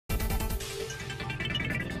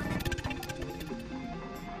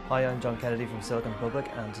Hi, I'm John Kennedy from Siliconrepublic,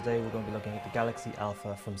 and today we're going to be looking at the Galaxy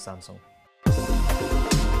Alpha from Samsung.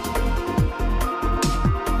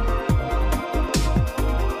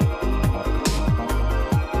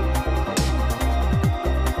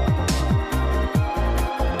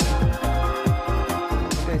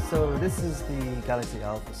 So this is the Galaxy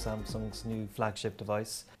Alpha, Samsung's new flagship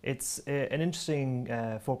device. It's an interesting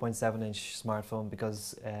 4.7-inch smartphone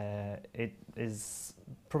because it is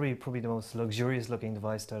probably the most luxurious looking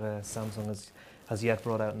device that Samsung has yet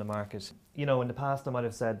brought out in the market. You know, in the past I might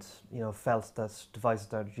have said, felt that devices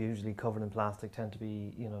that are usually covered in plastic tend to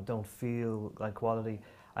be, don't feel like quality.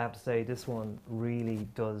 I have to say this one really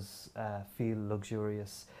does feel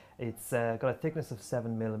luxurious. It's got a thickness of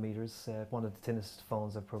 7mm, one of the thinnest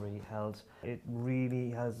phones I've probably held. It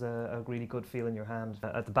really has a really good feel in your hand.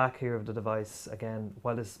 At the back here of the device, again,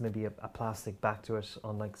 while this may be a plastic back to it,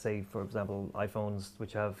 unlike say for example iPhones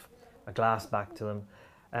which have a glass back to them,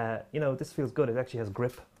 this feels good. It actually has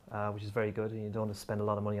grip, which is very good, and you don't want to spend a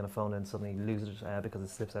lot of money on a phone and suddenly lose it because it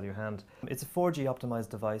slips out of your hand. It's a 4G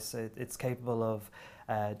optimized device. It's capable of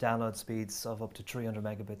download speeds of up to 300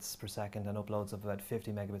 megabits per second and uploads of about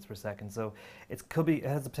 50 megabits per second. So it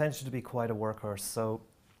has the potential to be quite a workhorse. So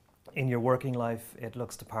in your working life, it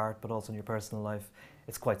looks the part, but also in your personal life,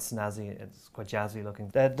 it's quite snazzy, it's quite jazzy looking.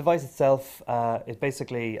 The device itself, it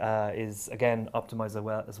basically is again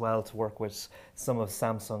optimized as well to work with some of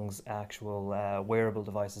Samsung's actual wearable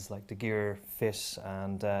devices like the Gear Fit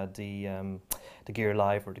and the Gear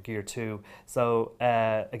Live or the Gear 2. So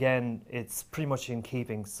again, it's pretty much in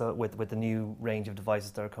keeping with the new range of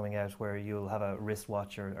devices that are coming out, where you'll have a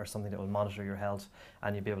wristwatch or something that will monitor your health,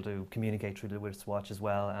 and you'll be able to communicate through the wristwatch as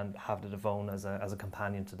well and have the phone as a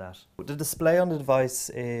companion to that. The display on the device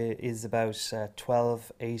is about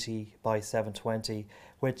 1280 by 720,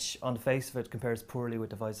 which on the face of it compares poorly with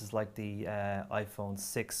devices like the iPhone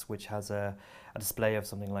 6, which has a display of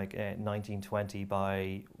something like 1920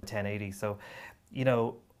 by 1080. So,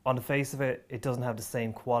 on the face of it, it doesn't have the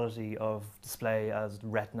same quality of display as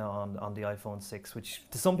Retina on the iPhone 6, which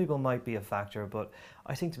to some people might be a factor, but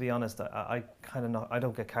I think, to be honest, I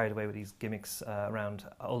don't get carried away with these gimmicks around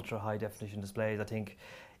ultra high definition displays. I think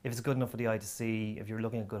if it's good enough for the eye to see, if you're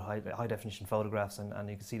looking at good high definition photographs and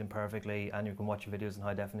you can see them perfectly and you can watch your videos in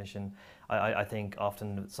high definition, I think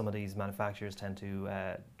often some of these manufacturers tend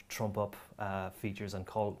to trump up features and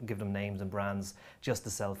give them names and brands just to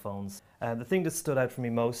sell phones. The thing that stood out for me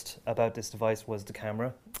most about this device was the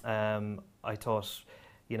camera. I thought,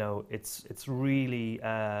 it's really,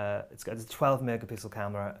 it's got a 12 megapixel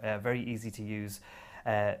camera, very easy to use.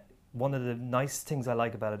 One of the nice things I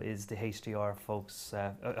like about it is the HDR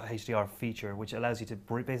HDR feature, which allows you to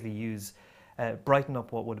basically brighten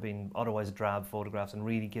up what would have been otherwise drab photographs and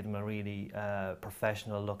really give them a really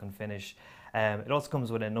professional look and finish. It also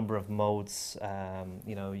comes with a number of modes.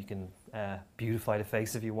 You can beautify the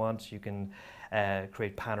face if you want. You can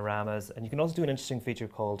create panoramas, and you can also do an interesting feature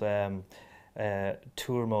called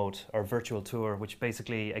tour mode or virtual tour, which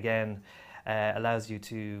basically again allows you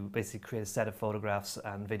to basically create a set of photographs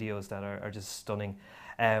and videos that are just stunning.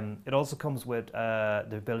 It also comes with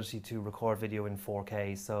the ability to record video in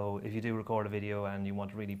 4K. So if you do record a video and you want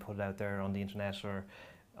to really put it out there on the internet or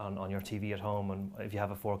on your TV at home, and if you have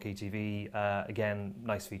a 4K TV, again,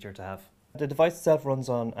 nice feature to have. The device itself runs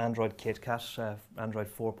on Android KitKat, Android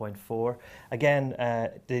 4.4. Again,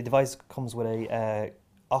 the device comes with a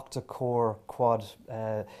octa-core quad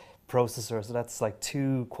processor, so that's like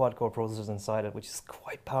 2 quad-core processors inside it, which is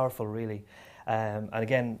quite powerful, really. And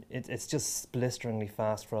again, it's just blisteringly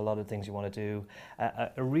fast for a lot of things you want to do.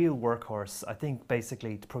 A real workhorse. I think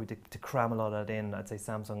basically to cram a lot of that in, I'd say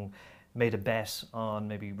Samsung made a bet on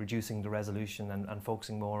maybe reducing the resolution and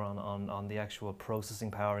focusing more on the actual processing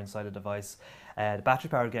power inside the device. The battery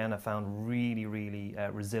power, again, I found really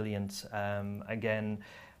resilient. Again,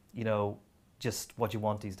 just what you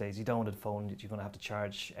want these days. You don't want a phone that you're going to have to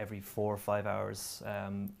charge every 4 or 5 hours.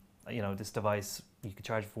 This device, you can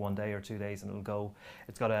charge it for 1 day or 2 days and it'll go.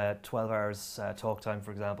 It's got a 12 hours talk time,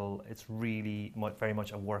 for example. It's really very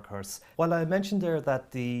much a workhorse. While I mentioned there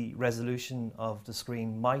that the resolution of the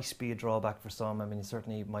screen might be a drawback for some, I mean, it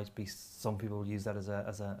certainly might be, some people use that as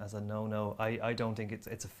a no-no. I don't think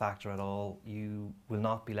it's a factor at all. You will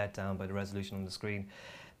not be let down by the resolution on the screen.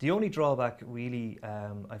 The only drawback really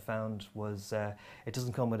I found was it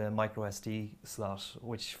doesn't come with a micro SD slot,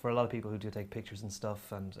 which for a lot of people who do take pictures and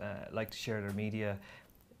stuff and like to share their media,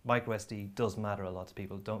 micro SD does matter a lot to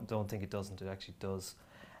people. Don't think it doesn't, it actually does.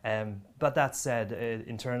 But that said,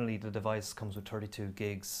 internally the device comes with 32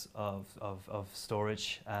 gigs of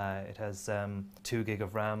storage. It has 2 gig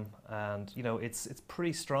of RAM, and you know it's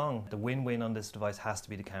pretty strong. The win-win on this device has to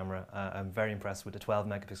be the camera. I'm very impressed with the 12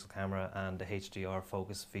 megapixel camera and the HDR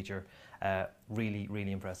focus feature.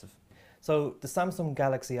 Really impressive. So the Samsung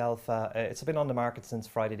Galaxy Alpha, it's been on the market since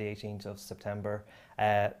Friday the 18th of September.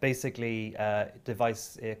 Basically, the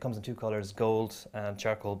device comes in 2 colors, gold and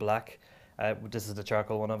charcoal black. This is the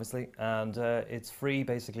charcoal one, obviously, and it's free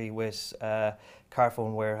basically with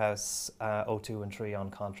Carphone Warehouse 02 and 3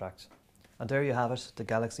 on contract. And there you have it, the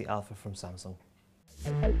Galaxy Alpha from Samsung.